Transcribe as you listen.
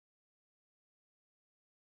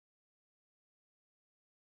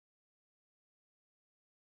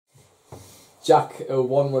Jack, a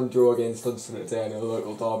 1-1 draw against Dunston today in a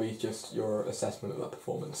local derby, just your assessment of that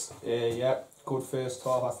performance? Yeah, good first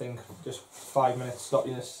half, I think. Just 5 minutes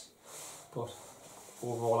sloppiness, but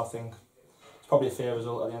overall I think it's probably a fair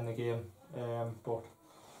result at the end of the game, but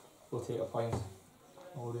we'll take a point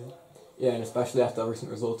all day. Yeah, and especially after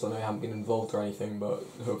recent results, I know you haven't been involved or anything, but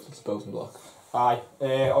hopefully it's building block. Aye,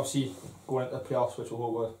 obviously going into the playoffs, which we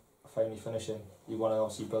hope we're finally finishing, you want to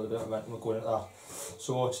obviously build a bit of momentum going into that.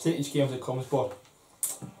 So just take each game as it comes, but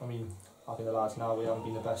I mean, I think the lads now, we haven't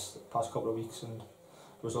been the best the past couple of weeks and the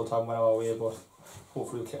results haven't went our way, but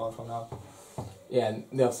hopefully we'll kick on from now. Yeah, and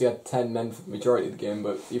they obviously had 10 men for the majority of the game,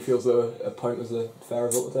 but do you feel as though a point was a fair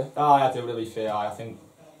result today? I do, to be fair. I think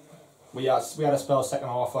we had a spell second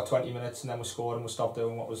half for 20 minutes and then we scored and we stopped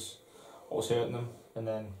doing what was hurting them, and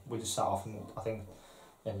then we just sat off, and I think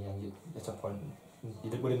in the end it's a point.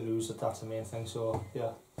 We didn't lose, that's the main thing, so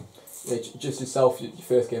yeah. Yeah, just yourself, your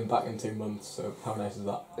first game back in 2 months, so how nice is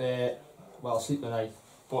that? Well, sleep tonight,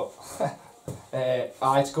 but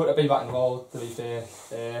it's good to be back involved, to be fair.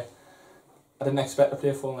 I didn't expect to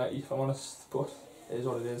play full 90, if I'm honest, but it is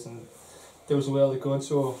what it is, and there was a world of good,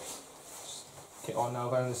 so just kick on now,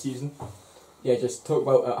 by the season. Yeah, just talk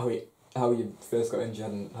about how you first got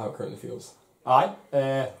injured and how it currently feels. Well,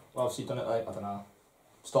 obviously done it like, I don't know,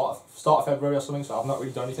 start of February or something, so I've not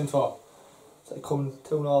really done anything for, it's like coming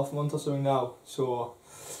 2.5 months or something now, so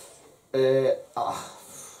I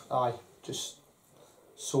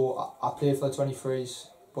played for the 23s,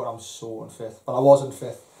 but I'm so unfit. But I was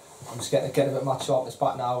unfit. I'm just getting a bit of match sharpness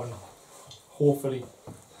back now, and hopefully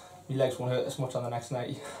my legs won't hurt as much on the next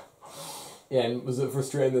 90. Yeah, and was it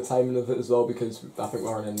frustrating the timing of it as well, because I think we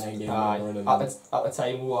were in a 9-game run? At the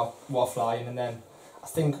time we were flying, and then I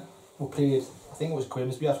think we played, I think it was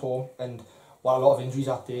Grimsby at home, and we had a lot of injuries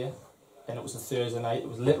that day, and it was a Thursday night. It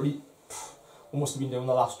was literally, we must have been doing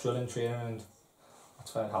the last drill in training, and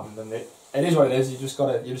that's when it happened. And it is what it is. You just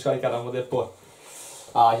gotta get on with it. But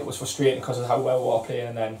it was frustrating because of how well we were playing,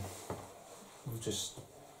 and then we just,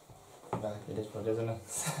 it is what it is, isn't it?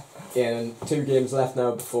 Yeah, and 2 games left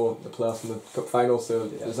now before the playoffs and the cup final. So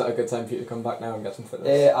yeah. Is that a good time for you to come back now and get some fitness?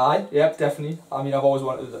 Yeah, definitely. I mean, I've always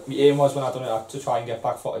wanted. My aim was when I done it to try and get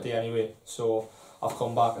back for today anyway. So I've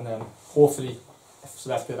come back, and then hopefully, if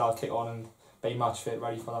selected, I'll kick on and be match fit,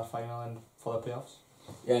 ready for that final and for the playoffs.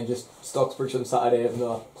 Yeah, and just Stocksbridge on Saturday, even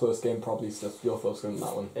though close game, probably still your focus on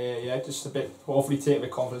that one. Yeah, just a bit. Hopefully, take a bit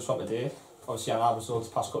of confidence from today. Obviously, our results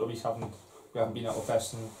the past couple of weeks we haven't been at our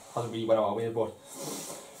best and hasn't really went our way. But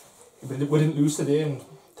we didn't lose today, and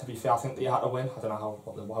to be fair, I think they had to win. I don't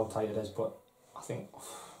know how tight it is, but I think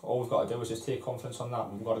all we've got to do is just take confidence on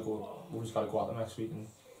that. We've just got to go out the next week, and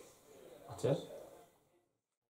that's it.